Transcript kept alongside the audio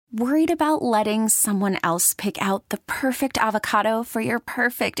Worried about letting someone else pick out the perfect avocado for your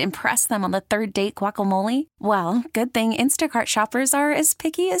perfect impress them on the third date guacamole? Well, good thing Instacart shoppers are as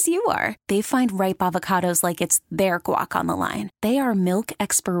picky as you are. They find ripe avocados like it's their guac on the line. They are milk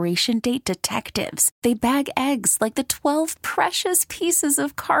expiration date detectives. They bag eggs like the 12 precious pieces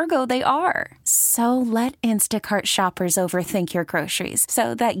of cargo they are. So let Instacart shoppers overthink your groceries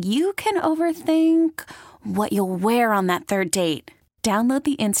so that you can overthink what you'll wear on that third date. Download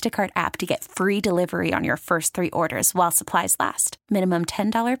the Instacart app to get free delivery on your first 3 orders while supplies last. Minimum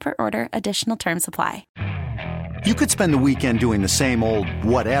 $10 per order. Additional terms apply. You could spend the weekend doing the same old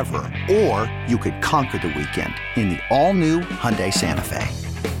whatever, or you could conquer the weekend in the all-new Hyundai Santa Fe.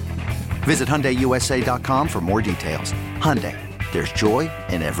 Visit HyundaiUSA.com for more details. Hyundai, there's joy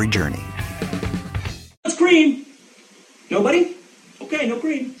in every journey. What's green? Nobody? Okay, no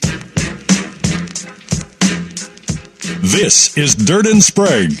green. This is Dirt and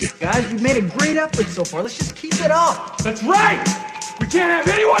Sprague. Guys, we've made a great effort so far. Let's just keep it up. That's right! We can't have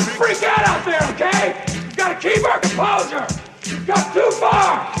anyone freak out there, okay? We've got to keep our composure. We've got too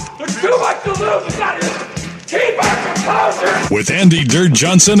far. There's too much to lose. We've got to keep our composure. With Andy Dirt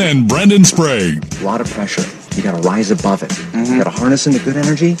Johnson and Brendan Sprague. A lot of pressure. You got to rise above it. You got to harness in the good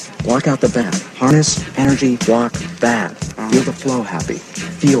energy, block out the bad. Harness, energy, block, bad. Feel the flow happy.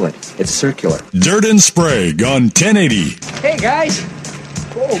 Feel it. It's circular. Dirt and Sprague on 1080. Hey, guys.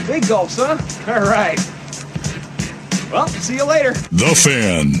 Whoa, big gulps, huh? All right. Well, see you later. The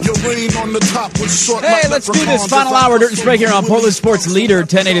Fan. Hey, let's do this final hour Dirt and Sprague here on Portland Sports Leader,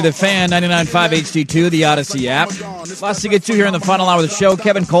 1080 The Fan, 99.5 HD2, the Odyssey app. Lots to get to here in the final hour of the show.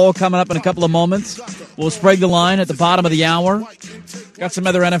 Kevin Cole coming up in a couple of moments. We'll Sprague the line at the bottom of the hour. Got some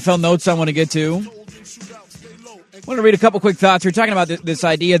other NFL notes I want to get to. I want to read a couple quick thoughts. We're talking about this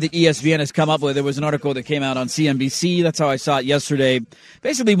idea that ESPN has come up with. There was an article that came out on CNBC. That's how I saw it yesterday.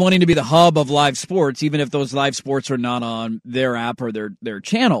 Basically wanting to be the hub of live sports, even if those live sports are not on their app or their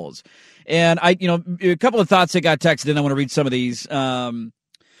channels. And a couple of thoughts that got texted in. I want to read some of these.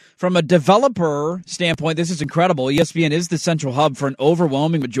 From a developer standpoint, this is incredible. ESPN is the central hub for an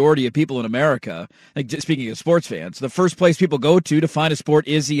overwhelming majority of people in America. Like, speaking of sports fans, the first place people go to find a sport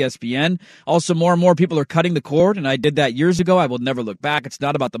is ESPN. Also, more and more people are cutting the cord, and I did that years ago. I will never look back. It's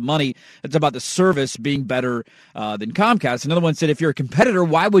not about the money. It's about the service being better than Comcast. Another one said, if you're a competitor,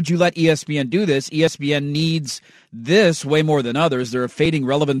 why would you let ESPN do this? ESPN needs this way more than others. They're a fading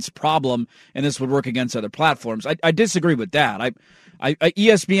relevance problem, and this would work against other platforms. I disagree with that.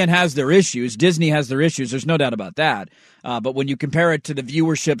 ESPN has their issues. Disney has their issues. There's no doubt about that. But when you compare it to the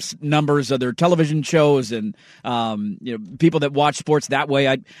viewership numbers of their television shows and people that watch sports that way,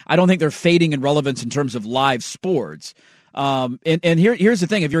 I don't think they're fading in relevance in terms of live sports. And here's the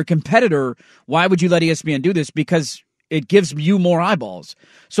thing: if you're a competitor, why would you let ESPN do this? Because it gives you more eyeballs.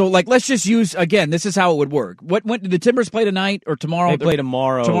 So, let's just use, again, this is how it would work. When did the Timbers play tonight or tomorrow? They play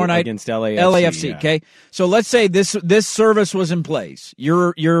tomorrow night against LAFC. LAFC, yeah. okay? So let's say this service was in place.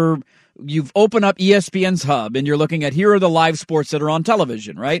 You've opened up ESPN's hub, and you're looking at, here are the live sports that are on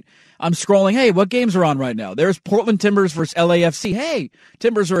television, right? I'm scrolling, hey, what games are on right now? There's Portland Timbers versus LAFC. Hey,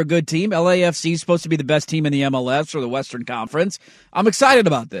 Timbers are a good team. LAFC is supposed to be the best team in the MLS or the Western Conference. I'm excited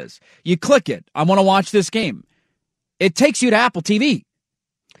about this. You click it. I want to watch this game. It takes you to Apple TV.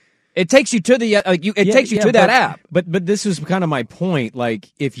 It takes you to that app. But this is kind of my point.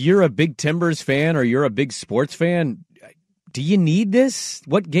 Like, if you're a big Timbers fan or you're a big sports fan, do you need this?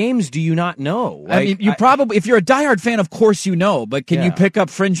 What games do you not know? Probably, if you're a diehard fan, of course you know. But can you pick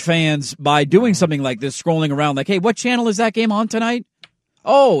up fringe fans by doing something like this, scrolling around like, hey, what channel is that game on tonight?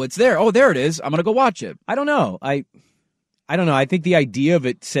 Oh, it's there. Oh, there it is. I'm going to go watch it. I don't know. I don't know. I think the idea of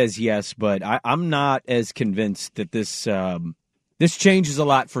it says yes, but I'm not as convinced that this changes a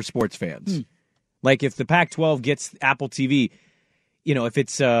lot for sports fans. Like, if the Pac-12 gets Apple TV, if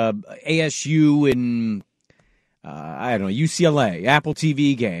it's ASU and UCLA, Apple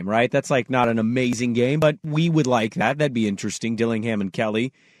TV game, right? That's not an amazing game, but we would like that. That'd be interesting. Dillingham and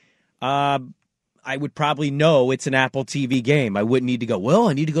Kelly. I would probably know it's an Apple TV game. I wouldn't need to go,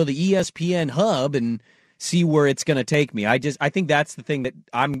 I need to go to the ESPN hub and see where it's going to take me. I think that's the thing that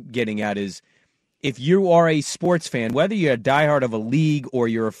I'm getting at is, if you are a sports fan, whether you're a diehard of a league or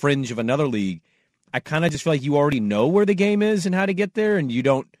you're a fringe of another league, I kind of just feel like you already know where the game is and how to get there, and you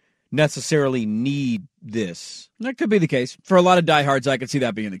don't necessarily need this. That could be the case. For a lot of diehards, I could see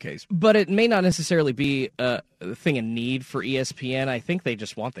that being the case. But it may not necessarily be a thing in need for ESPN. I think they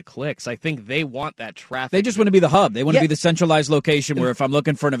just want the clicks. I think they want that traffic. They just want to be the hub. They want to be the centralized location where if I'm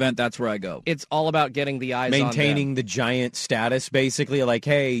looking for an event, that's where I go. It's all about getting the eyes maintaining on them. The giant status, basically. Like,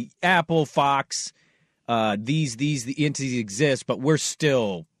 hey, Apple, Fox, the entities exist, but we're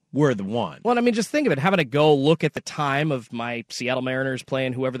still we're the one. Well, I mean, just think of it. Having to go look at the time of my Seattle Mariners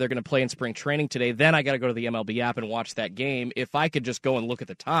playing whoever they're going to play in spring training today, then I got to go to the MLB app and watch that game. If I could just go and look at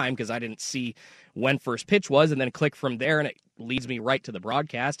the time because I didn't see when first pitch was and then click from there and it leads me right to the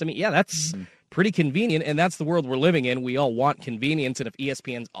broadcast. I mean, yeah, that's pretty convenient, and that's the world we're living in. We all want convenience, and if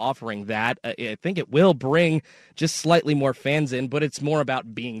ESPN's offering that, I think it will bring just slightly more fans in, but it's more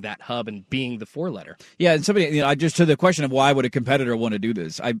about being that hub and being the four-letter. Yeah, and somebody, I just to the question of why would a competitor want to do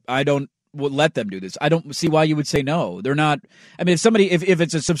this, I don't would let them do this. I don't see why you would say no. They're not. I mean, if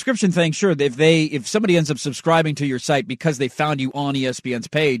it's a subscription thing, sure. If somebody ends up subscribing to your site because they found you on ESPN's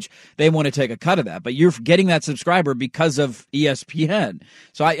page, they want to take a cut of that. But you're getting that subscriber because of ESPN.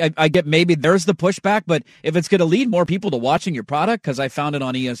 So I get maybe there's the pushback. But if it's going to lead more people to watching your product because I found it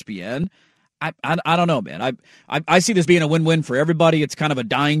on ESPN. I don't know, man. I see this being a win-win for everybody. It's kind of a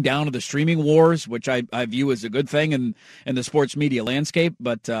dying down of the streaming wars, which I view as a good thing in the sports media landscape.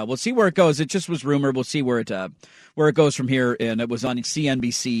 But we'll see where it goes. It just was rumored. We'll see where it goes from here. And it was on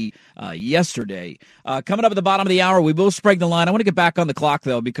CNBC yesterday. Coming up at the bottom of the hour, we will Sprague the line. I want to get back on the clock,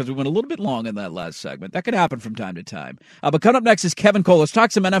 though, because we went a little bit long in that last segment. That could happen from time to time. But coming up next is Kevin Cole. Let's talk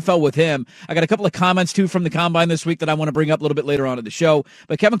some NFL with him. I got a couple of comments, too, from the Combine this week that I want to bring up a little bit later on in the show.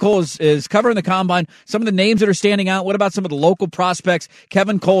 But Kevin Cole is covering the Combine. Some of the names that are standing out. What about some of the local prospects?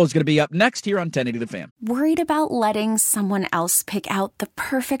 Kevin Cole is going to be up next here on 1080 The Fan. Worried about letting someone else pick out the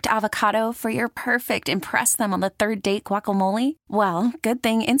perfect avocado for your perfect impress them on the third date guacamole? Well, good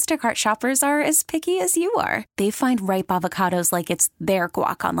thing Instacart shoppers are as picky as you are. They find ripe avocados like it's their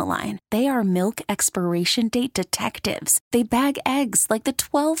guac on the line. They are milk expiration date detectives. They bag eggs like the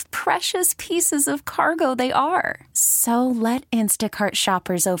 12 precious pieces of cargo they are. So let Instacart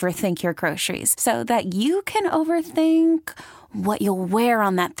shoppers overthink your groceries so that you can overthink what you'll wear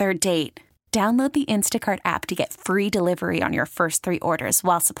on that third date. Download the Instacart app to get free delivery on your first 3 orders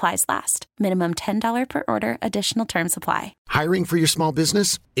while supplies last. Minimum $10 per order. Additional terms apply. Hiring for your small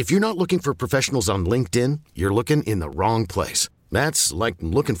business? If you're not looking for professionals on LinkedIn, you're looking in the wrong place. That's like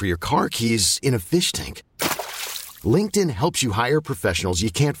looking for your car keys in a fish tank. LinkedIn helps you hire professionals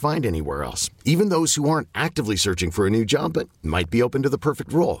you can't find anywhere else, even those who aren't actively searching for a new job but might be open to the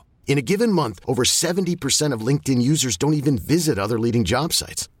perfect role. In a given month, over 70% of LinkedIn users don't even visit other leading job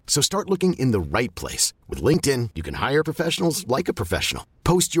sites. So start looking in the right place. With LinkedIn, you can hire professionals like a professional.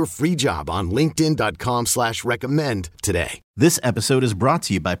 Post your free job on linkedin.com/recommend today. This episode is brought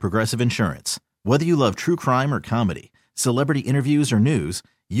to you by Progressive Insurance. Whether you love true crime or comedy, celebrity interviews or news,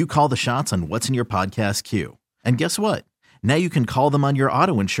 you call the shots on what's in your podcast queue. And guess what? Now you can call them on your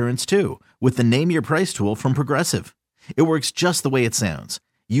auto insurance too with the Name Your Price tool from Progressive. It works just the way it sounds.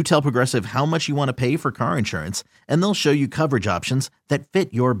 You tell Progressive how much you want to pay for car insurance, and they'll show you coverage options that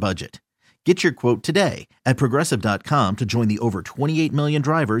fit your budget. Get your quote today at Progressive.com to join the over 28 million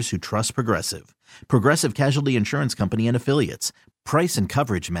drivers who trust Progressive. Progressive Casualty Insurance Company and Affiliates. Price and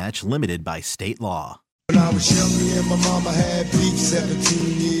coverage match limited by state law. When I was young, and my mama had beef,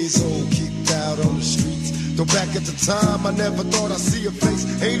 17 years old, kicked out on the streets. Though back at the time, I never thought I'd see a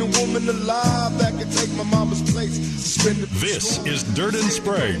face. Ain't a woman alive that could take my mama's place. This is Dirt and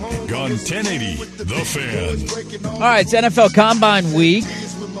Sprague on 1080 The Fan. All right, it's NFL Combine Week.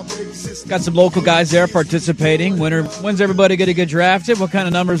 Got some local guys there participating. When's everybody going to get drafted? What kind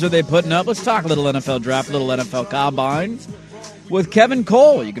of numbers are they putting up? Let's talk a little NFL draft, a little NFL Combine with Kevin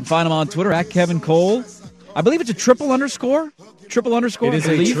Cole. You can find him on Twitter at Kevin Cole. I believe it's a triple underscore. It is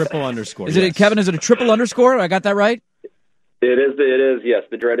a triple underscore. Is it, Kevin? Is it a triple underscore? I got that right? It is, yes,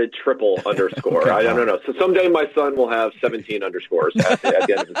 the dreaded triple underscore. Okay. I don't know. So someday my son will have 17 underscores at the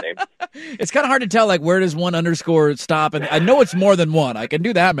end of his name. It's kind of hard to tell, like, where does one underscore stop? And I know it's more than one. I can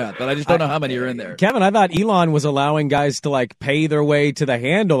do that math, but I just don't know how many are in there. Kevin, I thought Elon was allowing guys to, like, pay their way to the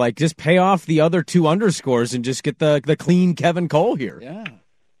handle. Like, just pay off the other 2 underscores and just get the clean Kevin Cole here. Yeah.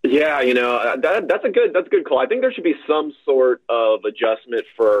 Yeah, that's a good call. I think there should be some sort of adjustment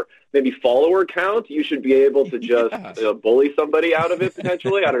for maybe follower count. You should be able to just bully somebody out of it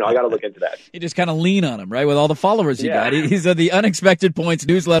potentially. I don't know. I got to look into that. You just kind of lean on him, right? With all the followers you got. He's the Unexpected Points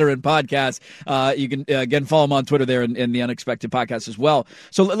newsletter and podcast. You can, again, follow him on Twitter there and the Unexpected Podcast as well.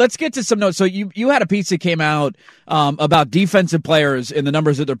 So let's get to some notes. So you had a piece that came out about defensive players and the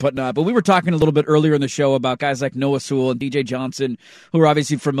numbers that they're putting up. But we were talking a little bit earlier in the show about guys like Noah Sewell and DJ Johnson, who are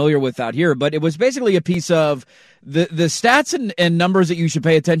obviously familiar with out here. But it was basically a piece of the stats and numbers that you should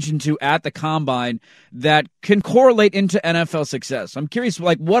pay attention to at the Combine that can correlate into NFL success. I'm curious,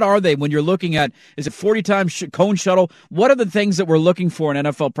 like, what are they when you're looking at, is it 40 times cone shuttle? What are the things that we're looking for in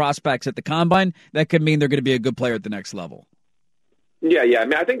NFL prospects at the Combine that could mean they're going to be a good player at the next level? Yeah. I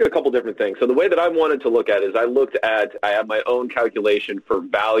mean, I think there are a couple different things. So the way that I wanted to look at it is I have my own calculation for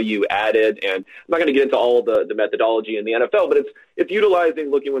value added, and I'm not going to get into all the methodology in the NFL, but it's utilizing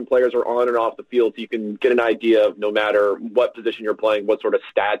looking when players are on and off the field so you can get an idea of no matter what position you're playing, what sort of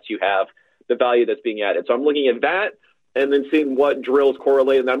stats you have, the value that's being added. So I'm looking at that and then seeing what drills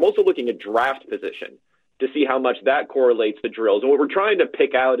correlate. And I'm also looking at draft position to see how much that correlates to drills. And what we're trying to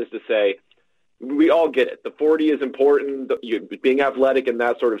pick out is to say, we all get it. The 40 is important. Being athletic in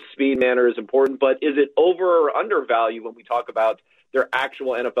that sort of speed manner is important. But is it over or undervalued when we talk about their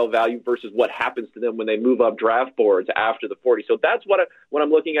actual NFL value versus what happens to them when they move up draft boards after the 40? So that's what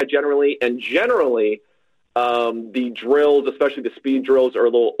I'm looking at generally. And generally, the drills, especially the speed drills, are a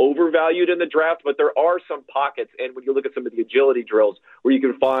little overvalued in the draft, but there are some pockets. And when you look at some of the agility drills where you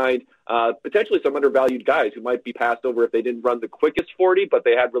can find potentially some undervalued guys who might be passed over if they didn't run the quickest 40, but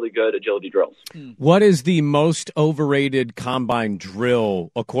they had really good agility drills. What is the most overrated combine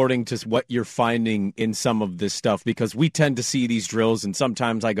drill according to what you're finding in some of this stuff? Because we tend to see these drills and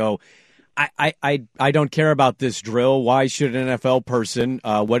sometimes I go, I don't care about this drill. Why should an NFL person?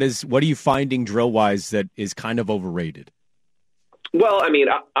 What are you finding drill wise that is kind of overrated? Well, I mean,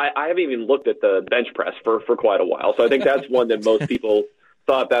 I haven't even looked at the bench press for quite a while, so I think that's one that most people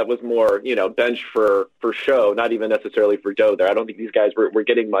thought that was more, bench for show, not even necessarily for dough there. I don't think these guys were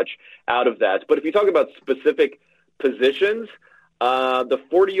getting much out of that. But if you talk about specific positions, the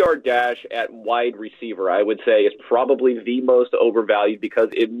 40-yard dash at wide receiver, I would say, is probably the most overvalued because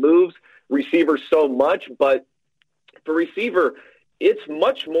it moves receivers so much. But for receiver, it's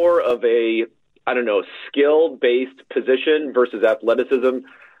much more of a, skill-based position versus athleticism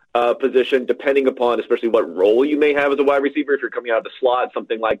position, depending upon especially what role you may have as a wide receiver. If you're coming out of the slot,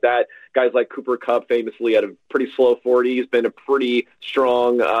 something like that. Guys like Cooper Kupp famously had a pretty slow 40. He's been a pretty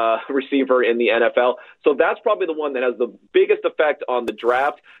strong receiver in the NFL. So that's probably the one that has the biggest effect on the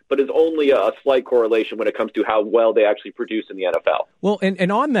draft, but is only a slight correlation when it comes to how well they actually produce in the NFL. Well,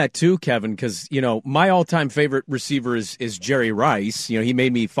 and on that too, Kevin, because, my all-time favorite receiver is Jerry Rice. He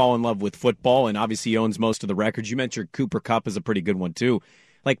made me fall in love with football, and obviously he owns most of the records. You mentioned Cooper Kupp is a pretty good one too.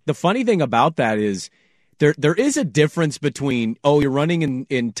 Like, the funny thing about that is there is a difference between, you're running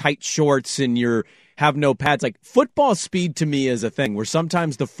in tight shorts and you have no pads. Like, football speed to me is a thing where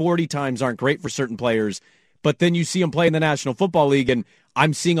sometimes the 40 times aren't great for certain players, but then you see them play in the National Football League, and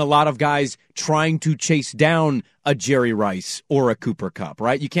I'm seeing a lot of guys trying to chase down a Jerry Rice or a Cooper Kupp,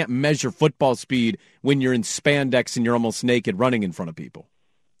 right? You can't measure football speed when you're in spandex and you're almost naked running in front of people.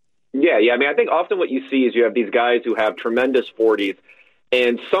 Yeah. I mean, I think often what you see is you have these guys who have tremendous 40s,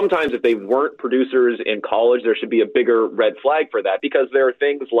 and sometimes if they weren't producers in college, there should be a bigger red flag for that because there are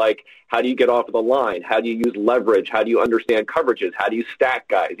things like how do you get off of the line? How do you use leverage? How do you understand coverages? How do you stack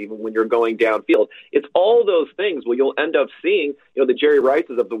guys even when you're going downfield? It's all those things where you'll end up seeing, the Jerry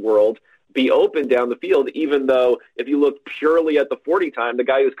Rices of the world be open down the field, even though if you look purely at the 40 time, the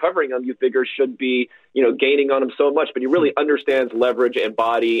guy who's covering him, you figure should be, gaining on him so much, but he really understands leverage and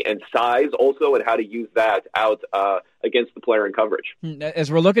body and size also and how to use that out against the player in coverage.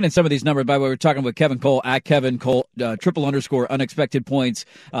 As we're looking at some of these numbers, by the way, we're talking with Kevin Cole at Kevin Cole, __ unexpected points,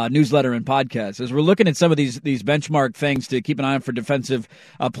 newsletter and podcast. As we're looking at some of these benchmark things to keep an eye on for defensive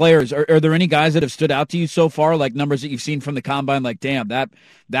players, are there any guys that have stood out to you so far, like numbers that you've seen from the combine, like, damn,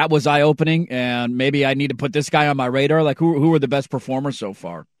 that was eye-opening, and maybe I need to put this guy on my radar? Like, who are the best performers so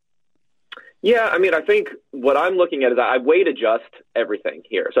far? Yeah, I mean, I think what I'm looking at is I weight adjust everything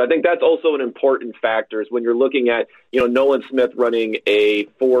here. So I think that's also an important factor is when you're looking at, Nolan Smith running a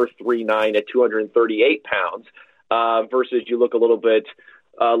 4.39 at 238 pounds versus you look a little bit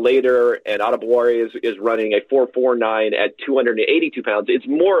later and Adebawore is running a 4.49 at 282 pounds. It's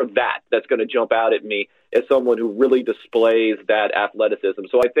more of that's going to jump out at me as someone who really displays that athleticism.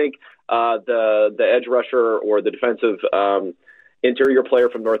 So I think the edge rusher or the defensive interior player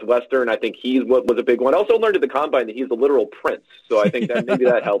from Northwestern, I think he's what was a big one. I also learned at the combine that he's a literal prince, so I think that maybe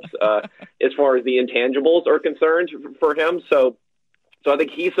that helps as far as the intangibles are concerned for him. So I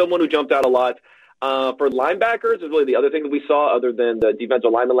think he's someone who jumped out a lot. For linebackers is really the other thing that we saw other than the defensive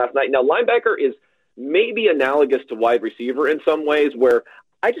lineman last night. Now, linebacker is maybe analogous to wide receiver in some ways where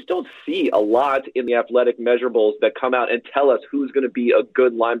I just don't see a lot in the athletic measurables that come out and tell us who's going to be a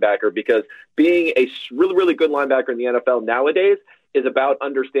good linebacker because being a really, really good linebacker in the NFL nowadays is about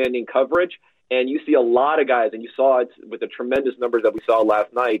understanding coverage. And you see a lot of guys, and you saw it with the tremendous numbers that we saw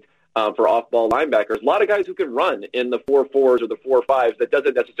last night for off-ball linebackers, a lot of guys who can run in the 4.4s or the 4.5s. That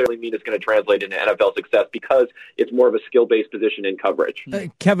doesn't necessarily mean it's going to translate into NFL success because it's more of a skill-based position in coverage.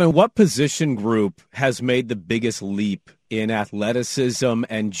 Kevin, what position group has made the biggest leap in athleticism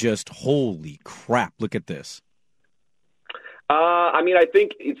and just, holy crap, look at this? I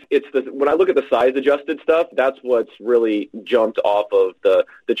think it's when I look at the size adjusted stuff, that's what's really jumped off of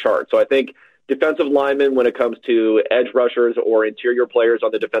the chart. So I think defensive linemen when it comes to edge rushers or interior players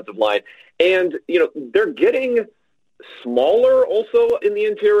on the defensive line, and they're getting smaller also in the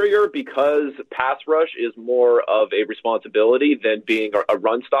interior because pass rush is more of a responsibility than being a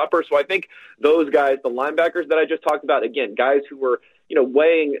run stopper. So I think those guys, the linebackers that I just talked about, again, guys who were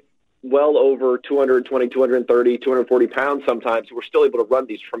weighing well over 220, 230, 240 pounds sometimes, who are still able to run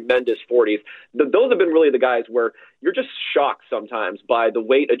these tremendous 40s. Those have been really the guys where you're just shocked sometimes by the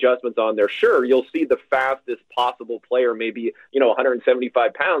weight adjustments on there. Sure, you'll see the fastest possible player, maybe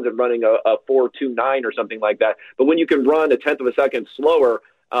 175 pounds and running a 4.29 or something like that. But when you can run a tenth of a second slower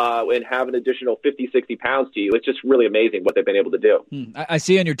and have an additional 50, 60 pounds to you, it's just really amazing what they've been able to do. I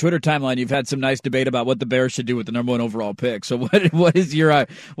see on your Twitter timeline you've had some nice debate about what the Bears should do with the number 1 overall pick. So what is your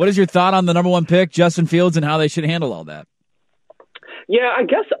thought on the number 1 pick, Justin Fields, and how they should handle all that? Yeah, I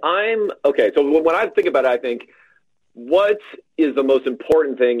guess okay. So when I think about it, I think, what is the most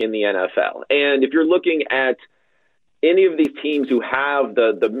important thing in the NFL? And if you're looking at any of these teams who have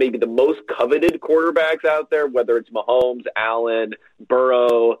the maybe the most coveted quarterbacks out there, whether it's Mahomes, Allen,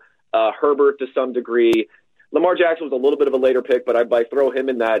 Burrow, Herbert to some degree, Lamar Jackson was a little bit of a later pick, but I'd throw him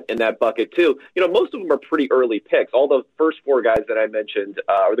in that bucket too. Most of them are pretty early picks. All the first 4 guys that I mentioned,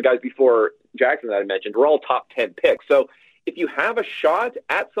 or the guys before Jackson that I mentioned, were all top 10 picks. So if you have a shot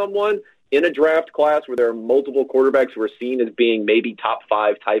at someone in a draft class where there are multiple quarterbacks who are seen as being maybe top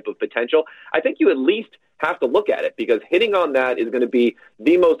 5 type of potential, I think you at least have to look at it, because hitting on that is going to be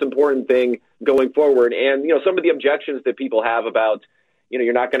the most important thing going forward. And, some of the objections that people have about,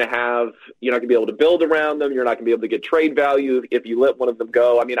 you're not going to be able to build around them. You're not going to be able to get trade value if you let one of them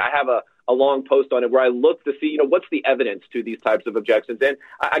go. I have a long post on it where I look to see, what's the evidence to these types of objections. And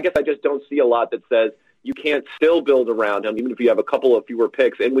I guess I just don't see a lot that says you can't still build around him, even if you have a couple of fewer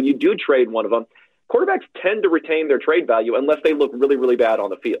picks. And when you do trade one of them, quarterbacks tend to retain their trade value unless they look really, really bad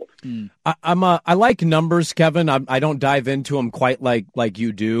on the field. I like numbers, Kevin. I don't dive into them quite like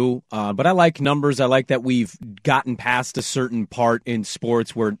you do, but I like numbers. I like that we've gotten past a certain part in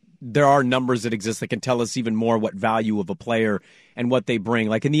sports where there are numbers that exist that can tell us even more what value of a player and what they bring.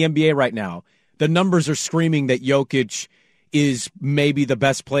 Like in the NBA right now, the numbers are screaming that Jokic is maybe the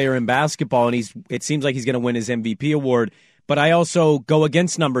best player in basketball, and it seems like he's going to win his MVP award. But I also go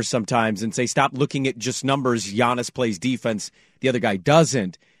against numbers sometimes and say, stop looking at just numbers. Giannis plays defense. The other guy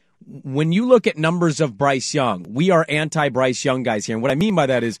doesn't. When you look at numbers of Bryce Young, we are anti-Bryce Young guys here. And what I mean by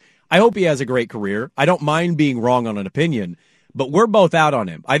that is I hope he has a great career. I don't mind being wrong on an opinion, but we're both out on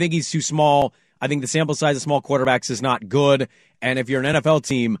him. I think he's too small. I think the sample size of small quarterbacks is not good. And if you're an NFL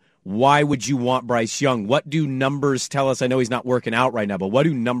team, why would you want Bryce Young? What do numbers tell us? I know he's not working out right now, but what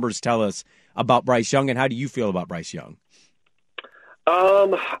do numbers tell us about Bryce Young, and how do you feel about Bryce Young?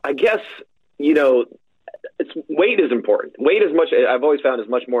 I guess, weight is important. Weight I've always found is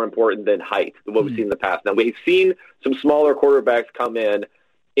much more important than height, than what we've seen in the past. Now, we've seen some smaller quarterbacks come in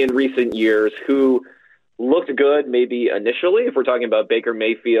recent years who looked good maybe initially, if we're talking about Baker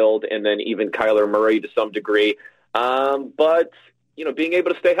Mayfield and then even Kyler Murray to some degree. But, being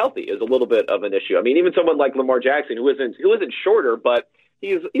able to stay healthy is a little bit of an issue. Even someone like Lamar Jackson, who isn't shorter, but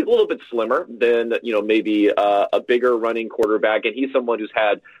he's a little bit slimmer than, maybe a bigger running quarterback, and he's someone who's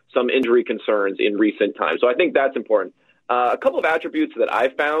had some injury concerns in recent times. So I think that's important. A couple of attributes that I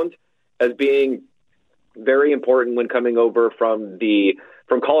found as being very important when coming over from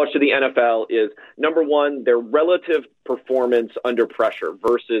college to the NFL is, number one, their relative performance under pressure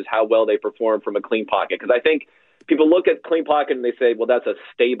versus how well they perform from a clean pocket. Because I think people look at clean pocket and they say, well, that's a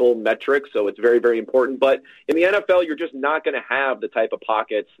stable metric, so it's very, very important. But in the NFL, you're just not going to have the type of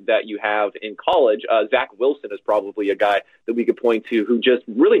pockets that you have in college. Zach Wilson is probably a guy that we could point to who just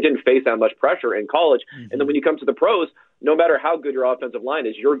really didn't face that much pressure in college. Mm-hmm. And then when you come to the pros, no matter how good your offensive line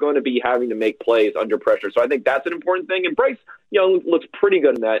is, you're going to be having to make plays under pressure. So I think that's an important thing. And Bryce Young looks pretty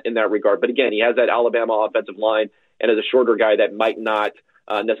good in that regard. But again, he has that Alabama offensive line, and as a shorter guy that might not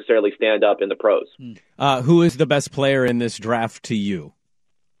necessarily stand up in the pros. Who is the best player in this draft to you?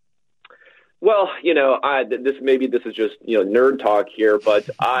 Well, this is just nerd talk here, but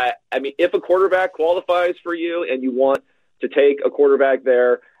I mean, if a quarterback qualifies for you and you want to take a quarterback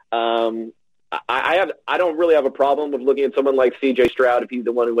there, I don't really have a problem with looking at someone like C.J. Stroud if he's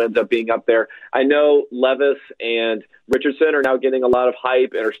the one who ends up being up there. I know Levis and Richardson are now getting a lot of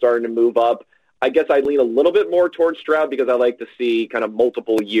hype and are starting to move up. I guess I lean a little bit more towards Stroud because I like to see kind of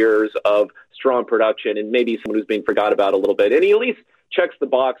multiple years of strong production and maybe someone who's being forgot about a little bit. And he at least checks the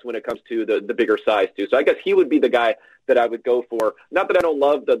box when it comes to the bigger size too. So I guess he would be the guy that I would go for. Not that I don't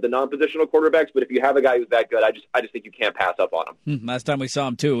love the non-positional quarterbacks, but if you have a guy who's that good, I just think you can't pass up on him. Last time we saw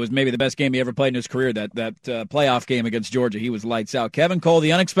him, too, it was maybe the best game he ever played in his career, that playoff game against Georgia. He was lights out. Kevin Cole,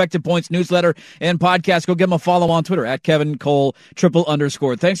 the Unexpected Points newsletter and podcast. Go give him a follow on Twitter, at Kevin Cole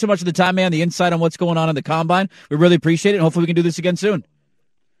 _. Thanks so much for the time, man, the insight on what's going on in the Combine. We really appreciate it, and hopefully we can do this again soon.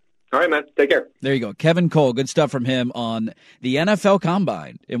 All right, man. Take care. There you go. Kevin Cole, good stuff from him on the NFL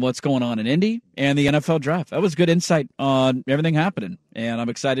Combine and what's going on in Indy and the NFL Draft. That was good insight on everything happening, and I'm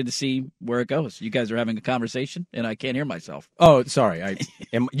excited to see where it goes. You guys are having a conversation, and I can't hear myself. Oh, sorry.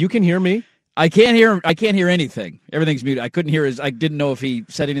 You can hear me? I can't hear anything. Everything's muted. I couldn't hear I didn't know if he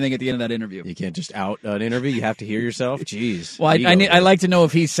said anything at the end of that interview. You can't just out an interview. You have to hear yourself. Jeez. Well, I like to know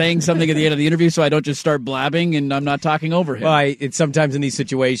if he's saying something at the end of the interview, so I don't just start blabbing and I'm not talking over him. Well, it's sometimes in these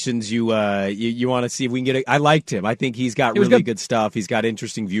situations you want to see if we can get. I liked him. I think he's got really good stuff. He's got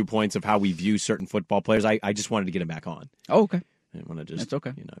interesting viewpoints of how we view certain football players. I just wanted to get him back on. Oh, okay. I didn't want to just. That's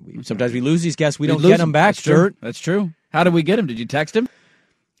okay. Sometimes we lose these guests. We don't get them back. That's true. How did we get him? Did you text him?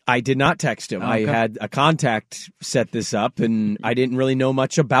 I did not text him. Okay. I had a contact set this up, and I didn't really know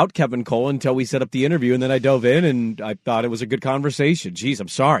much about Kevin Cole until we set up the interview, and then I dove in, and I thought it was a good conversation. Jeez, I'm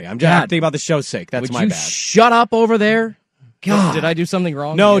sorry. I'm just thinking about the show's sake. That's my bad. Shut up over there? God. Did I do something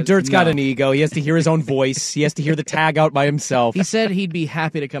wrong? No, Dirt's got an ego. He has to hear his own voice. He has to hear the tag out by himself. He said he'd be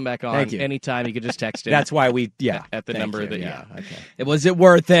happy to come back on anytime. You could just text him. That's why at the number that Okay. Was it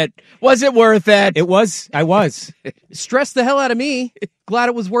worth it? Was it worth it? It was. I was. Stressed the hell out of me. Glad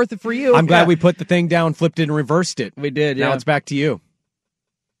it was worth it for you. I'm glad we put the thing down, flipped it, and reversed it. We did, Now it's back to you.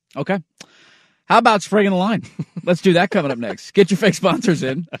 Okay. How about spraying the line? Let's do that coming up next. Get your fake sponsors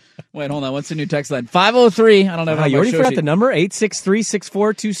in. Wait, hold on. What's the new text line? 503. I don't know. You already forgot the number?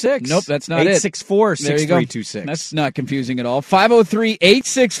 863-6426. Nope, that's not it. 864-6326. That's not confusing at all.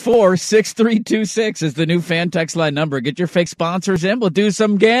 503-864-6326 is the new fan text line number. Get your fake sponsors in. We'll do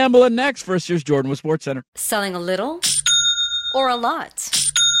some gambling next. First, here's Jordan with SportsCenter. Selling a little or a lot?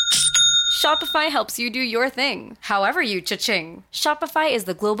 Shopify helps you do your thing, however you cha-ching. Shopify is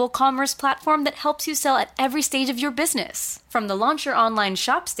the global commerce platform that helps you sell at every stage of your business. From the launch your online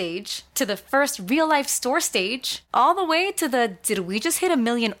shop stage, to the first real-life store stage, all the way to the did we just hit 1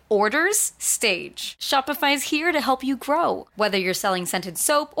 million orders stage. Shopify's here to help you grow. Whether you're selling scented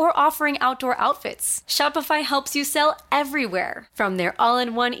soap or offering outdoor outfits, Shopify helps you sell everywhere. From their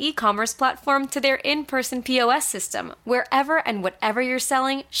all-in-one e-commerce platform to their in-person POS system, wherever and whatever you're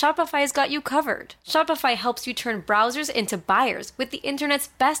selling, Shopify's got you covered. Shopify helps you turn browsers into buyers with the internet's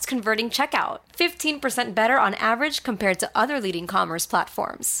best converting checkout. 15% better on average compared to other leading commerce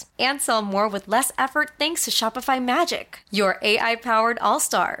platforms. And sell more with less effort thanks to Shopify Magic, your AI-powered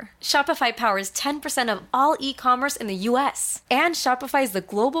all-star. Shopify powers 10% of all e-commerce in the U.S. And Shopify is the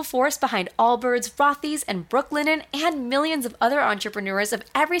global force behind Allbirds, Rothy's, and Brooklinen, and millions of other entrepreneurs of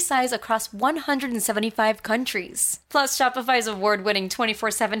every size across 175 countries. Plus, Shopify's award-winning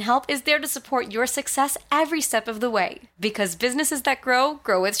 24/7 help is there to support your success every step of the way. Because businesses that grow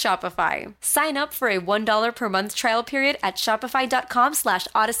with Shopify. Sign up for a $1 per month trial period at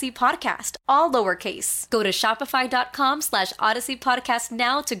shopify.com/Odyssey Podcast, all lowercase. Go to shopify.com/Odyssey Podcast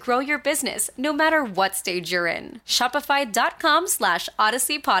now to grow your business, no matter what stage you're in.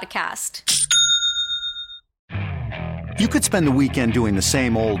 Shopify.com/Odyssey Podcast. You could spend the weekend doing the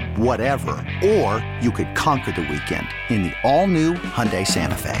same old whatever, or you could conquer the weekend in the all-new Hyundai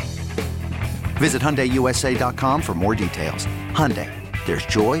Santa Fe. Visit HyundaiUSA.com for more details. Hyundai, there's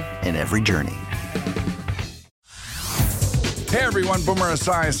joy in every journey. Hey everyone, Boomer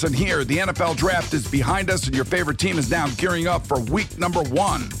Esiason here. The NFL Draft is behind us and your favorite team is now gearing up for week number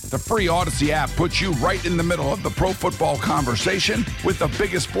 1. The free Odyssey app puts you right in the middle of the pro football conversation with the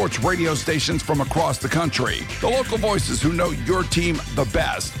biggest sports radio stations from across the country. The local voices who know your team the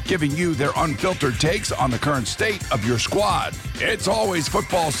best, giving you their unfiltered takes on the current state of your squad. It's always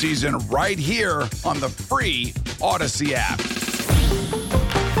football season right here on the free Odyssey app.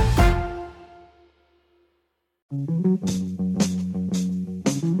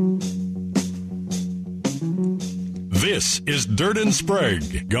 This is Dirt and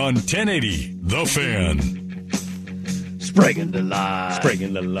Sprague on 1080 The Fan. Spraguing the line.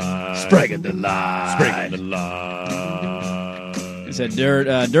 Spraguing the line. Spraguing the line. Spraguing the line. He said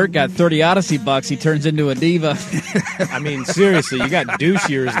Dirt got 30 Odyssey bucks. He turns into a diva. I mean, seriously, you got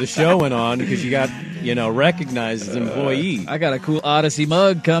douchier as the show went on because you got, recognized as an employee. I got a cool Odyssey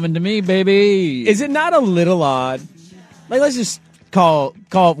mug coming to me, baby. Is it not a little odd? Like, let's just call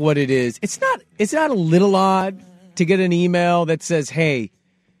it what it is. It's not a little odd to get an email that says, hey,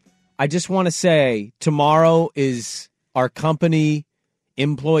 I just want to say tomorrow is our company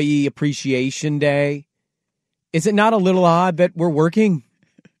Employee Appreciation Day. Is it not a little odd that we're working?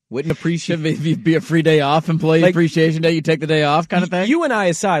 Wouldn't appreciate Should be a free day off, Employee Appreciation Day. You take the day off, kind of thing. You and I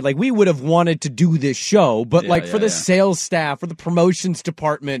aside, like we would have wanted to do this show, but for the sales staff, for the promotions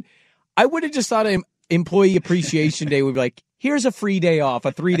department, I would have just thought Employee Appreciation Day would be like, here's a free day off,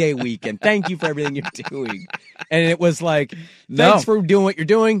 a 3-day weekend. Thank you for everything you're doing. And it was like, thanks for doing what you're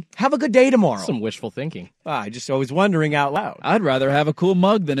doing. Have a good day tomorrow. Some wishful thinking. I was wondering out loud. I'd rather have a cool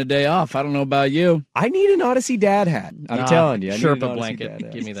mug than a day off. I don't know about you. I need an Odyssey Dad hat. I'm telling you. Sherpa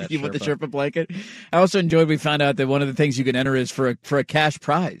blanket. Give me that. You want the Sherpa blanket? I also enjoyed we found out that one of the things you can enter is for a cash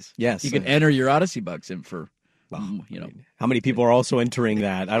prize. Yes. You can enter your Odyssey bucks in for, How many people are also entering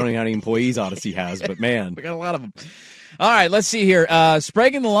that? I don't know how many employees Odyssey has, but man. We got a lot of them. All right, let's see here.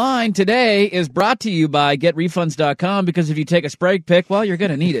 Spraguing the Line today is brought to you by GetRefunds.com, because if you take a Sprague pick, well, you're going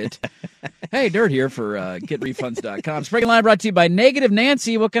to need it. Hey, Dirt here for GetRefunds.com. Spraguing the Line brought to you by Negative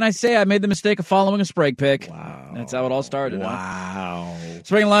Nancy. What can I say? I made the mistake of following a Sprague pick. Wow. That's how it all started. Wow.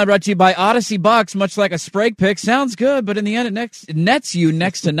 Spraguing the Line brought to you by Odyssey Bucks. Much like a Sprague pick, sounds good, but in the end, it nets you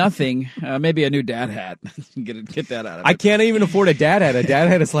next to nothing. Maybe a new dad hat. Get that out of it. I can't even afford a dad hat. A dad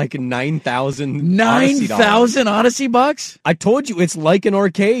hat is like 9,000 9,000 Odyssey Bucks? I told you, it's like an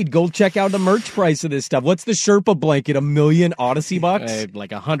arcade. Go check out the merch price of this stuff. What's the Sherpa blanket? $1 million Odyssey bucks?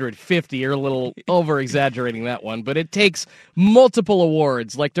 Like 150. You're a little over-exaggerating that one, but it takes multiple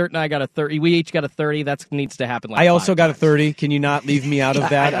awards. Like Dirt and I got a 30. We each got a 30. That needs to happen. I also got a 30. Can you not leave me out of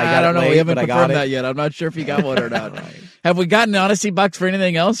that? I don't know. We haven't confirmed that yet. I'm not sure if you got one or not. Right. Have we gotten Odyssey bucks for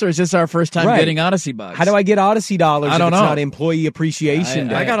anything else, or is this our first time getting Odyssey bucks? How do I get Odyssey dollars? I don't if know. It's not Employee Appreciation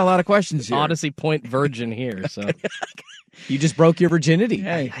Day. I got a lot of questions here. Odyssey Point virgin here. So you just broke your virginity.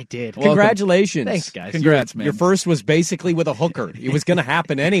 Hey, I did. Congratulations. Thanks, guys. Congrats, man. Your first was basically with a hooker. It was going to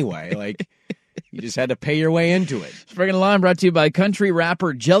happen anyway. Like, you just had to pay your way into it. Spraguing the Line brought to you by country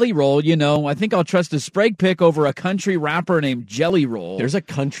rapper Jelly Roll. You know, I think I'll trust a Sprague pick over a country rapper named Jelly Roll. There's a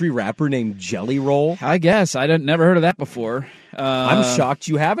country rapper named Jelly Roll? I guess. I never heard of that before. I'm shocked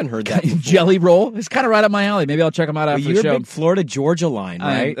you haven't heard that before. Jelly Roll? It's kind of right up my alley. Maybe I'll check them out after the show. You're a big Florida Georgia line,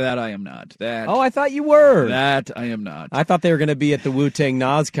 right? I am not. I thought you were. That I am not. I thought they were going to be at the Wu-Tang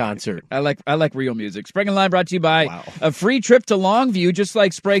Nas concert. I like real music. Spraguing the Line brought to you by a free trip to Longview. Just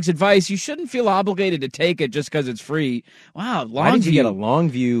like Sprague's advice, you shouldn't feel obligated to take it just because it's free. Wow, Longview. Why did you get a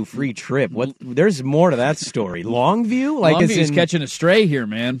Longview free trip? What? There's more to that story. Longview? Longview's catching a stray here,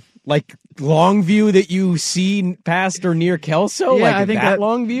 man. Like Longview that you see past or near Kelso? Yeah, like I think that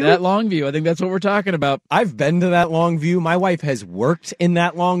Longview? That Longview. I think that's what we're talking about. I've been to that Longview. My wife has worked in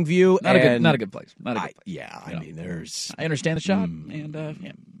that Longview. Not a good place. Not a good place. Yeah, I mean, there's... I understand the shop, and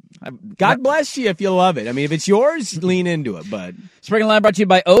yeah. God bless you if you love it. I mean, if it's yours, lean into it, bud. Spraguing the Line brought to you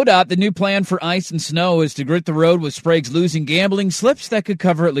by ODOT. The new plan for ice and snow is to grit the road with Sprague's losing gambling slips that could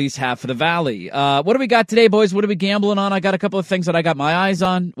cover at least half of the valley. What do we got today, boys? What are we gambling on? I got a couple of things that I got my eyes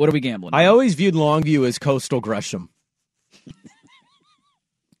on. What are we gambling on? I always viewed Longview as coastal Gresham.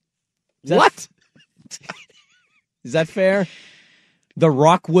 What? Is that fair? The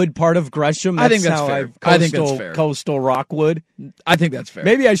Rockwood part of Gresham. I think that's fair. I think that's fair. Coastal Rockwood. I think that's fair.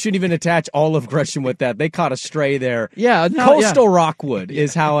 Maybe I shouldn't even attach all of Gresham with that. They caught a stray there. Yeah, coastal Rockwood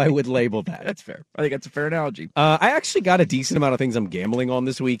is how I would label that. That's fair. I think that's a fair analogy. I actually got a decent amount of things I'm gambling on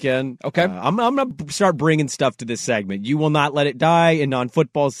this weekend. Okay, I'm going to start bringing stuff to this segment. You will not let it die in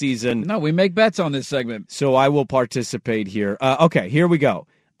non-football season. No, we make bets on this segment, so I will participate here. Okay, here we go.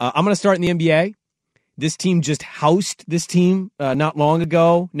 I'm going to start in the NBA. This team just housed this team not long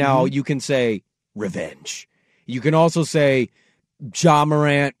ago. Now you can say revenge. You can also say Ja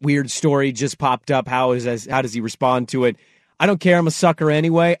Morant, weird story just popped up. How does he respond to it? I don't care. I'm a sucker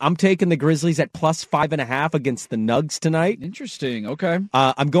anyway. I'm taking the Grizzlies at plus 5.5 against the Nugs tonight. Interesting. Okay.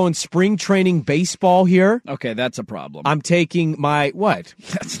 I'm going spring training baseball here. Okay, that's a problem. I'm taking my what?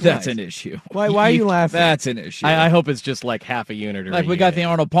 That's an issue. Why are you laughing? That's an issue. I hope it's just like half a unit or like we got the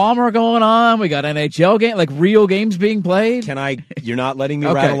Arnold Palmer going on. We got NHL game, like real games being played. You're not letting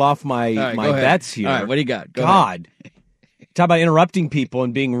me rattle off my bets here. All right, what do you got? Go ahead. Talk about interrupting people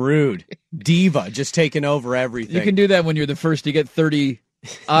and being rude. Diva, just taking over everything. You can do that when you're the first to get 30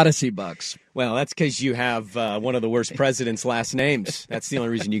 Odyssey bucks. Well, that's because you have one of the worst presidents' last names. That's the only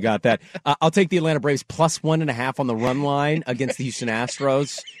reason you got that. I'll take the Atlanta Braves plus 1.5 on the run line against the Houston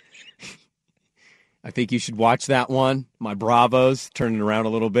Astros. I think you should watch that one. My Bravos turning around a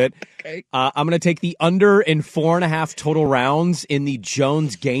little bit. Okay. I'm going to take the under in 4.5 total rounds in the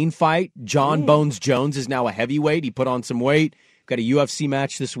Jones Gain fight. John Bones Jones is now a heavyweight. He put on some weight. Got a UFC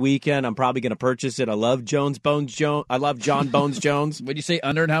match this weekend. I'm probably going to purchase it. I love John Bones Jones. Would you say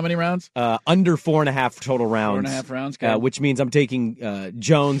under and how many rounds? Under 4.5 total rounds. 4.5 rounds, okay. Which means I'm taking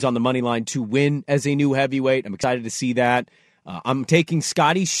Jones on the money line to win as a new heavyweight. I'm excited to see that. I'm taking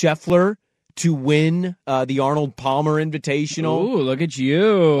Scotty Scheffler to win the Arnold Palmer Invitational. Ooh, look at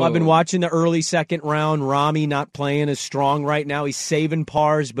you. Well, I've been watching the early second round. Rami not playing as strong right now. He's saving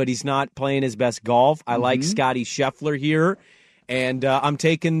pars, but he's not playing his best golf. I like Scotty Scheffler here. And I'm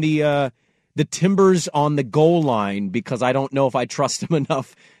taking the Timbers on the goal line because I don't know if I trust them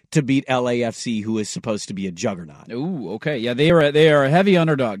enough to beat LAFC, who is supposed to be a juggernaut. Ooh, okay. Yeah, they are a heavy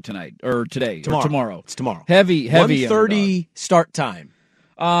underdog tonight, or today, or tomorrow. It's tomorrow. Heavy 1:30 underdog. Start time.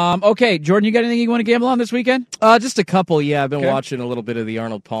 Okay, Jordan, you got anything you want to gamble on this weekend? Just a couple, yeah. I've been watching a little bit of the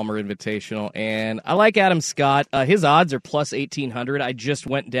Arnold Palmer Invitational, and I like Adam Scott. His odds are plus 1,800. I just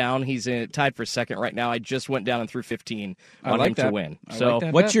went down. He's tied for second right now. I just went down and threw 15 on him to win.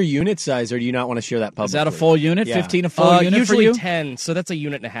 What's your unit size, or do you not want to share that publicly? Is that a full unit? Yeah. 15 a full unit usually for you? 10, so that's a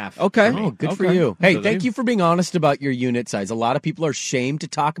unit and a half. Okay. Oh, good for you. Hey, thank you for being honest about your unit size. A lot of people are ashamed to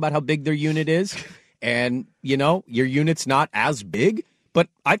talk about how big their unit is, and, your unit's not as big, but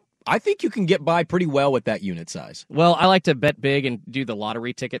I think you can get by pretty well with that unit size. Well, I like to bet big and do the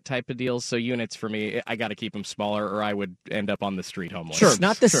lottery ticket type of deals. So units for me, I got to keep them smaller, or I would end up on the street homeless. Sure, it's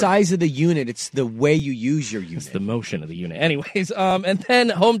not the size of the unit; it's the way you use your unit. It's the motion of the unit. Anyways, and then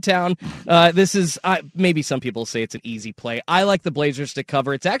hometown. This is maybe some people say it's an easy play. I like the Blazers to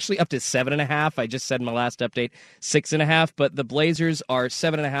cover. It's actually up to 7.5. I just said in my last update 6.5, but the Blazers are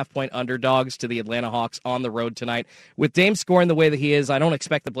 7.5-point underdogs to the Atlanta Hawks on the road tonight. With Dame scoring the way that he is, I don't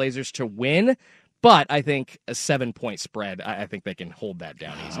expect the Blazers to win, but I think a 7-point spread, I think they can hold that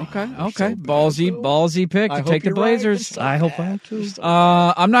down easy. Okay. Ballsy pick to take the Blazers. I hope I am too.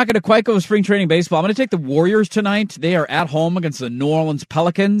 I'm not going to quite go with spring training baseball. I'm going to take the Warriors tonight. They are at home against the New Orleans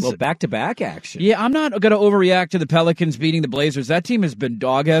Pelicans. Well, back-to-back action. Yeah, I'm not going to overreact to the Pelicans beating the Blazers. That team has been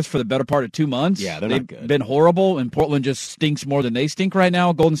dog-ass for the better part of 2 months. Yeah, they're They've not good. been horrible, and Portland just stinks more than they stink right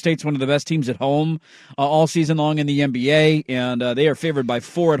now. Golden State's one of the best teams at home all season long in the NBA, and they are favored by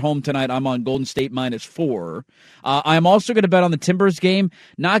 4 at home tonight. I'm on Golden State -4. I'm also going to bet on the Timbers game.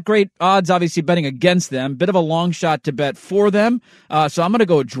 Not great odds, obviously, betting against them. Bit of a long shot to bet for them. So I'm going to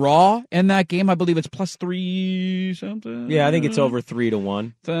go draw in that game. I believe it's +3 something. Yeah, I think it's over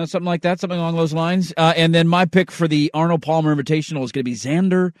 3-1. Something like that, something along those lines. And then my pick for the Arnold Palmer Invitational is going to be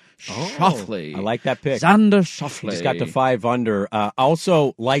Xander Schauffele. I like that pick. Xander Schauffele. Just got to 5 under.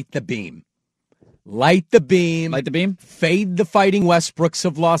 Also, light the beam. Light the beam. Light the beam. Fade the Fighting Westbrooks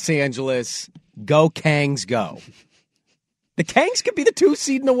of Los Angeles. Go Kangs, go. The Kangs could be the 2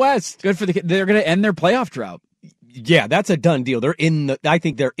 seed in the West. Good for they're going to end their playoff drought. Yeah, that's a done deal. I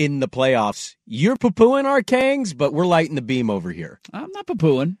think they're in the playoffs. You're poo-pooing our Kangs, but we're lighting the beam over here. I'm not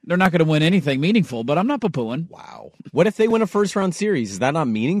poo-pooing. They're not going to win anything meaningful, but I'm not poo-pooing. Wow. What if they win a first-round series? Is that not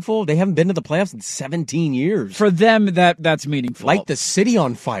meaningful? They haven't been to the playoffs in 17 years. For them, that's meaningful. Light the city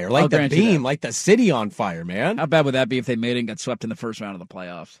on fire. Light the beam. Light the city on fire, man. How bad would that be if they made it and got swept in the first round of the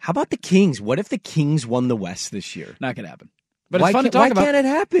playoffs? How about the Kings? What if the Kings won the West this year? Not going to happen. But it's fun to talk about. Why can't it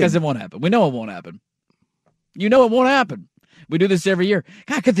happen? Because it won't happen. We know it won't happen. You know it won't happen. We do this every year.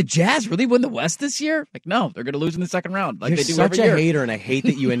 God, could the Jazz really win the West this year? Like, no, they're going to lose in the second round. Like You're they do such every year. a hater, and I hate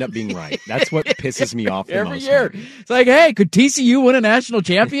that you end up being right. That's what pisses me off the every most. year. It's like, hey, could TCU win a national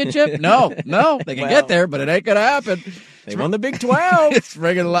championship? No, they can get there, but it ain't going to happen. They won the Big 12.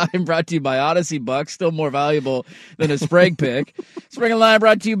 Spring and Line brought to you by Odyssey Bucks, still more valuable than a Sprague pick. Spring and Line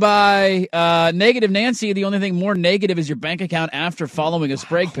brought to you by Negative Nancy. The only thing more negative is your bank account after following a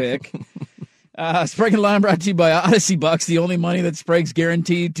Sprague pick. Sprague and Line brought to you by Odyssey Bucks, the only money that Sprague's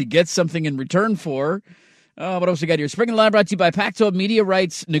guaranteed to get something in return for. What else we got here? Spring and Line brought to you by Pac-12 Media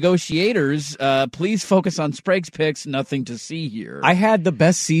Rights Negotiators. Please focus on Sprague's picks. Nothing to see here. I had the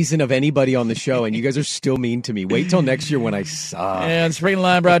best season of anybody on the show, and you guys are still mean to me. Wait till next year when I suck. And Spring and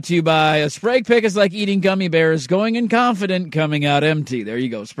Line brought to you by a Sprague pick is like eating gummy bears, going in confident, coming out empty. There you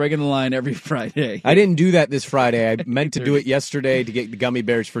go. Sprague and the Line every Friday. I didn't do that this Friday. I meant to do it yesterday to get the gummy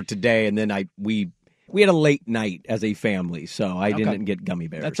bears for today, and then we had a late night as a family, so I didn't get gummy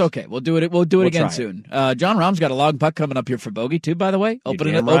bears. That's okay. We'll do it. We'll do it again soon. John Rahm's got a long putt coming up here for bogey too. By the way,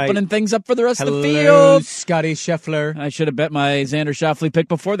 opening things up for the rest of the field. Scotty Scheffler. I should have bet my Xander Schauffele pick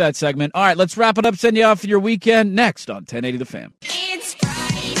before that segment. All right, let's wrap it up. Send you off for your weekend next on 1080 The Fan. It's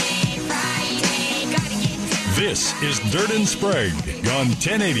Friday. Gotta get down. This is Dirt and Sprague on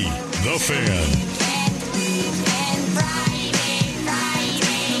 1080 The Fan.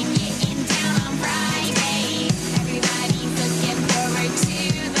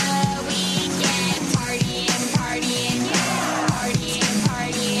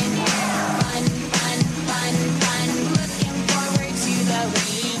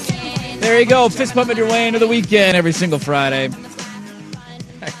 There you go. Fist pumping your way into the weekend every single Friday.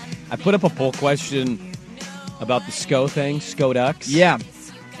 I put up a poll question about the SCO thing, SCO Ducks. Yeah.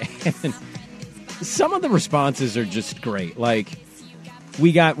 And some of the responses are just great. Like,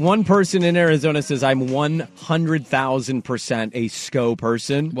 we got one person in Arizona says, I'm 100,000% a SCO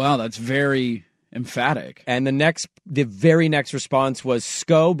person. Wow, that's very emphatic. And the very next response was,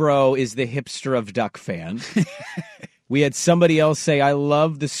 SCO bro is the hipster of Duck fan. We had somebody else say, I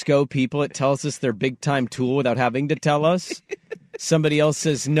love the SCO people. It tells us they're big-time tool without having to tell us. Somebody else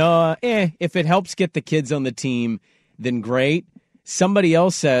says, no, if it helps get the kids on the team, then great. Somebody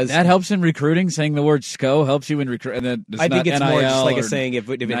else says... That helps in recruiting? Saying the word SCO helps you in recruiting? I think it's more just like a saying if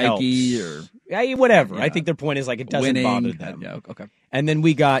it Nike helps. Whatever. Yeah. I think their point is like it doesn't Winning. bother them. Yeah, okay. And then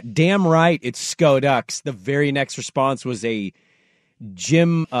we got, damn right, it's SCO Ducks. The very next response was a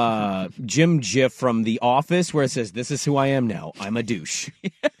Jim GIF from The Office where it says, this is who I am now. I'm a douche.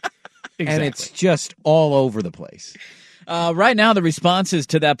 Exactly. And it's just all over the place. Right now, the responses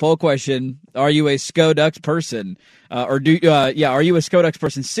to that poll question, are you a SCO Ducks person? Are you a SCO Ducks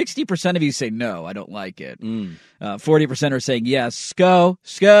person? 60% of you say no, I don't like it. 40% are saying yes, SCO.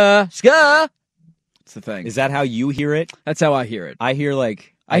 It's the thing. Is that how you hear it? That's how I hear it. I hear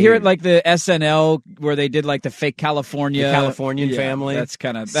I hear it like the SNL where they did like the fake California. The Californian family. That's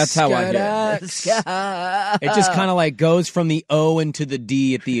how I hear it. It just kind of like goes from the O into the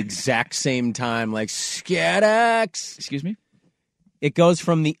D at the exact same time, like Skadax. Excuse me? It goes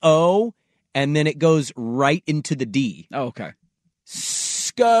from the O and then it goes right into the D. Oh, okay.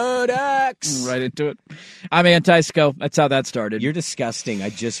 Skadax. Right into it. I'm anti-SCO. That's how that started. You're disgusting. I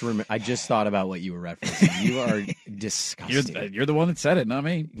just thought about what you were referencing. You are disgusting. You're the one that said it, not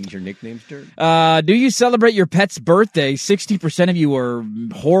me. Your nickname's Dirt. Do you celebrate your pet's birthday? 60% of you are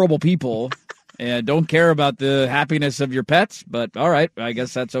horrible people and don't care about the happiness of your pets, but all right, I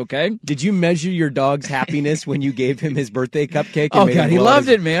guess that's okay. Did you measure your dog's happiness when you gave him his birthday cupcake? Oh, God, he loved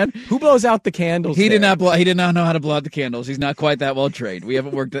it, man. Who blows out the candles? He did not know how to blow out the candles. He's not quite that well trained. We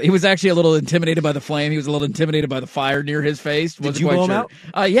haven't worked. He was actually a little intimidated by the flame. He was a little intimidated by the fire near his face. Did you blow him out?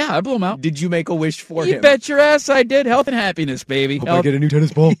 Yeah, I blew him out. Did you make a wish for him? You bet your ass I did. Health and happiness, baby. Hope I get a new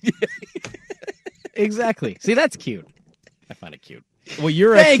tennis ball. Exactly. See, that's cute. I find it cute. Well,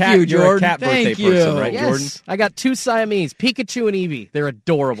 you're Thank a cat. you, You're a Jordan. cat Thank birthday you. person, right, Yes. Jordan? I got two Siamese, Pikachu and Eevee. They're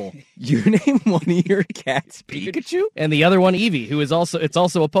adorable. You name one of your cats Pikachu, and the other one Eevee, who is also a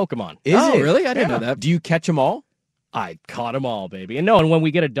Pokemon. Is it really? I didn't know that. Do you catch them all? I caught them all, baby. And when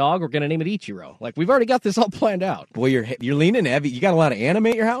we get a dog, we're gonna name it Ichiro. Like we've already got this all planned out. Boy, you're leaning heavy. You got a lot of anime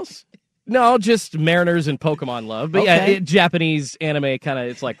at your house? No, just Mariners and Pokemon love. But Okay. yeah, Japanese anime kind of,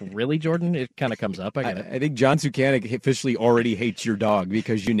 it's like, really, Jordan? It kind of comes up. I get it. I think John Sukanik officially already hates your dog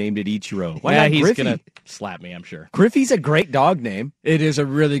because you named it Ichiro. Why yeah, not he's Griffey? going to slap me, I'm sure. Griffey's a great dog name. It is a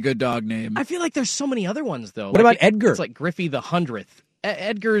really good dog name. I feel like there's so many other ones, though. What about Edgar? It's like Griffey the 100th.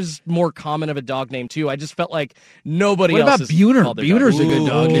 Edgar's more common of a dog name, too. I just felt like nobody What else about has Buhner? called their Buhner's dog. a good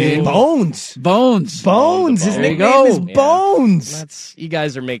dog name. Bones. Bones. His There you nickname go. is Bones. That's You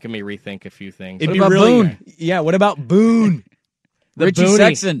guys are making me rethink a few things. It'd What be about really, Boone? Yeah, what about Boone? Richie Boonie.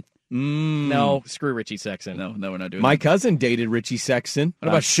 Sexton. No, screw Richie Sexton. No, we're not doing My that. cousin dated Richie Sexton. What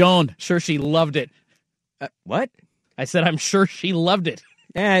about Sean? Sure she loved it. What? I said I'm sure she loved it.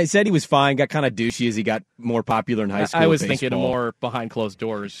 Yeah, he said he was fine. Got kind of douchey as he got more popular in high school. I was with thinking baseball. more behind closed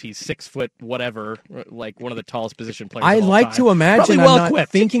doors. He's 6 foot whatever, like one of the tallest position players. I of all like time. to imagine Probably I'm well not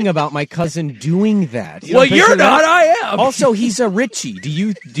equipped. thinking about my cousin doing that. Well, you're not. I am. Also, he's a Richie. Do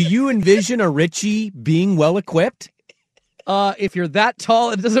you envision a Richie being well equipped? If you're that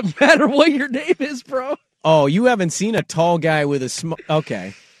tall, it doesn't matter what your name is, bro. Oh, you haven't seen a tall guy with a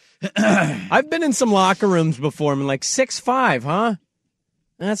Okay. I've been in some locker rooms before. I'm like 6'5", huh?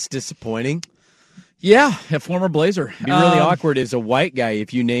 That's disappointing. Yeah, a former Blazer. It'd be really awkward as a white guy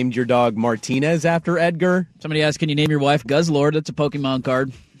if you named your dog Martinez after Edgar. Somebody asked, can you name your wife Guzzlord? That's a Pokemon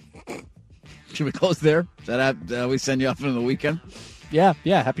card. Should we close there? Is that we send you off into the weekend? Yeah.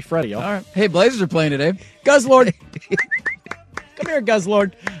 Happy Friday, y'all. All right. Hey, Blazers are playing today. Guzzlord. Come here,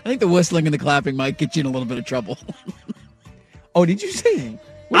 Guzzlord. I think the whistling and the clapping might get you in a little bit of trouble. Oh, did you say...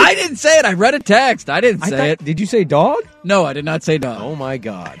 I didn't say it. I read a text. I didn't say it. Did you say dog? No, I did not say dog. Oh, my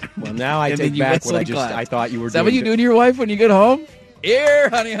God. Well, now I And take then you back what I whistle and clap. I thought you were Is that doing. what you do to your wife when you get home? Here,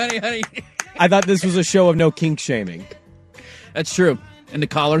 honey, honey, honey. I thought this was a show of no kink shaming. That's true. And the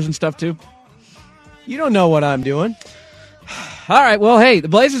collars and stuff, too. You don't know what I'm doing. All right. Well, hey, the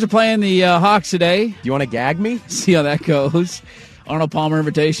Blazers are playing the Hawks today. Do you want to gag me? See how that goes. Arnold Palmer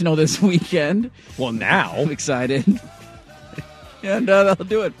Invitational this weekend. Well, now. I'm excited. And that'll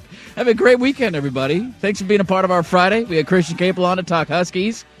do it. Have a great weekend, everybody. Thanks for being a part of our Friday. We had Christian Capel on to talk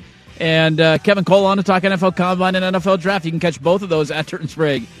Huskies. And Kevin Cole on to talk NFL Combine and NFL Draft. You can catch both of those at Dirt and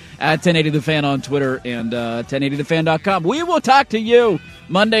Sprague, at 1080 The Fan on Twitter, and 1080thefan.com. We will talk to you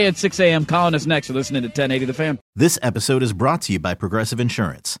Monday at 6 a.m. Calling us next. You're listening to 1080 The Fan. This episode is brought to you by Progressive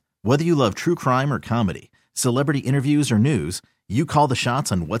Insurance. Whether you love true crime or comedy, celebrity interviews or news, you call the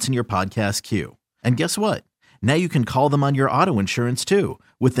shots on what's in your podcast queue. And guess what? Now you can call them on your auto insurance too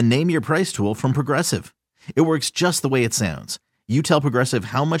with the Name Your Price tool from Progressive. It works just the way it sounds. You tell Progressive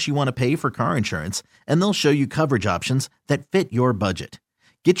how much you want to pay for car insurance, and they'll show you coverage options that fit your budget.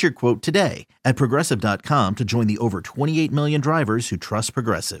 Get your quote today at Progressive.com to join the over 28 million drivers who trust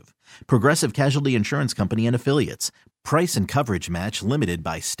Progressive. Progressive Casualty Insurance Company and Affiliates. Price and coverage match limited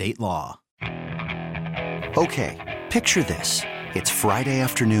by state law. Okay, picture this. It's Friday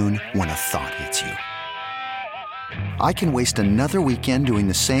afternoon when a thought hits you. I can waste another weekend doing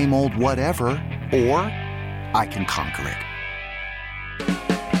the same old whatever, or I can conquer it.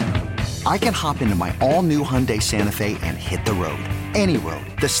 I can hop into my all-new Hyundai Santa Fe and hit the road. Any road.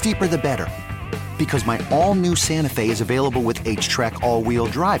 The steeper, the better. Because my all-new Santa Fe is available with H-Track all-wheel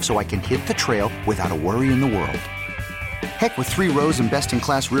drive, so I can hit the trail without a worry in the world. Heck, with 3 rows and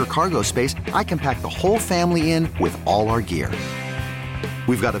best-in-class rear cargo space, I can pack the whole family in with all our gear.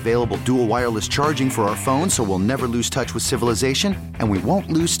 We've got available dual wireless charging for our phones, so we'll never lose touch with civilization, and we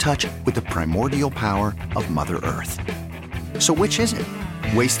won't lose touch with the primordial power of Mother Earth. So which is it?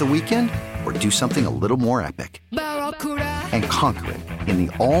 Waste the weekend or do something a little more epic? And conquer it in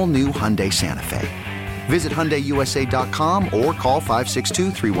the all-new Hyundai Santa Fe. Visit HyundaiUSA.com or call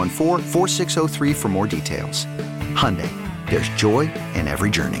 562-314-4603 for more details. Hyundai, there's joy in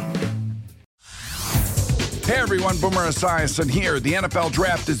every journey. Hey everyone, Boomer Esiason here. The NFL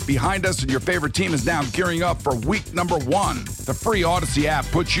Draft is behind us and your favorite team is now gearing up for week number 1. The free Odyssey app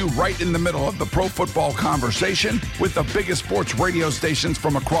puts you right in the middle of the pro football conversation with the biggest sports radio stations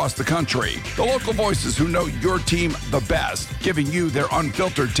from across the country. The local voices who know your team the best, giving you their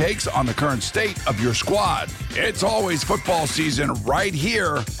unfiltered takes on the current state of your squad. It's always football season right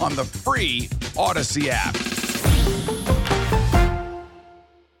here on the free Odyssey app.